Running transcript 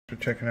For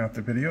checking out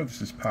the video.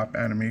 This is Pop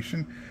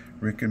Animation,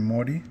 Rick and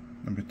Morty,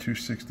 number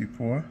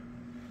 264.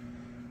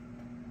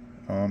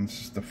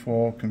 This is the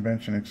fall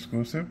convention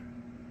exclusive.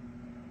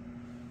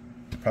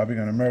 Probably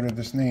going to murder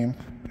this name.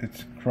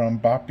 It's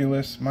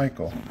Krombopulos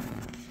Michael.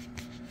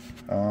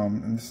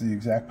 And this is the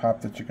exact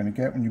pop that you're going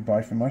to get when you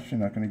buy from us. You're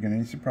not going to get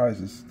any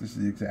surprises. This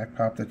is the exact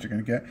pop that you're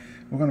going to get.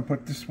 We're going to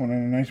put this one in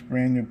a nice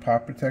brand new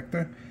pop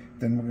protector.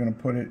 Then we're going to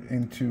put it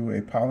into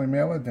a poly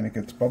mailer. Then it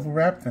gets bubble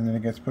wrapped. And then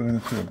it gets put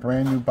into a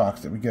brand new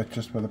box that we get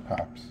just for the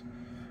pops.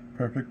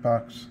 Perfect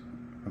box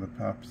for the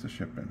pops to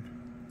ship in.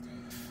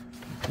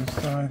 This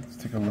side, let's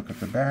take a look at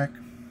the back.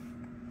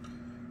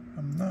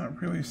 I'm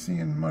not really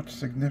seeing much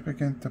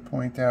significant to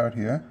point out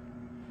here.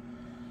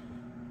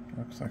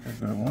 Looks like a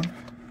good one.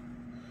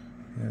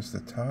 Here's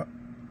the top.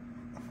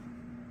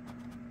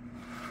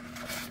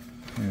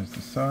 Here's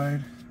the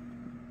side.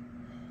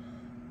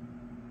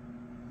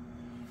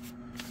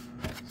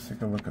 Let's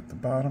take a look at the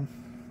bottom.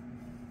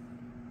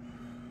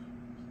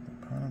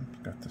 The bottom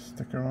got the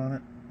sticker on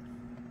it.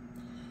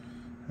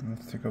 And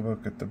let's take a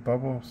look at the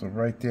bubble. So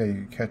right there, you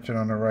can catch it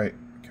on the right.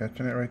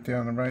 Catching it right there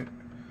on the right.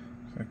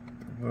 It's like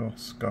a little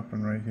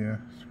scuffing right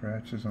here.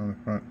 Scratches on the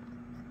front.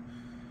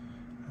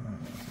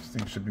 This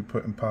thing should be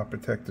put in pop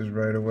protectors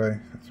right away.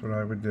 That's what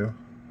I would do.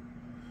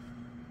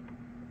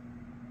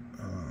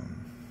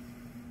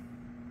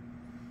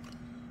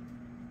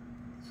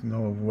 There's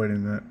no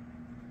avoiding that.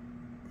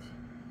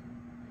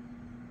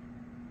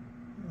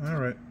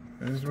 Alright,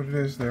 it is what it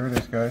is. There it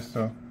is, guys.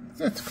 So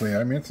it's clear.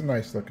 I mean, it's a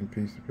nice looking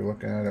piece if you're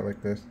looking at it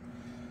like this.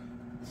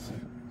 Let's see.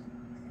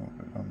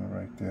 On the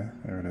right there.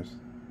 There it is.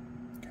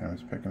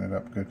 Camera's picking it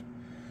up good.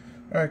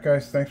 Alright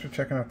guys, thanks for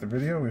checking out the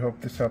video. We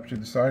hope this helps you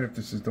decide if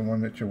this is the one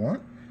that you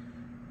want.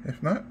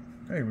 If not,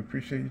 hey, we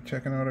appreciate you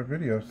checking out our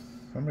videos.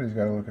 Somebody's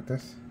got to look at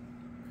this.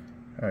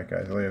 Alright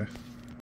guys, later.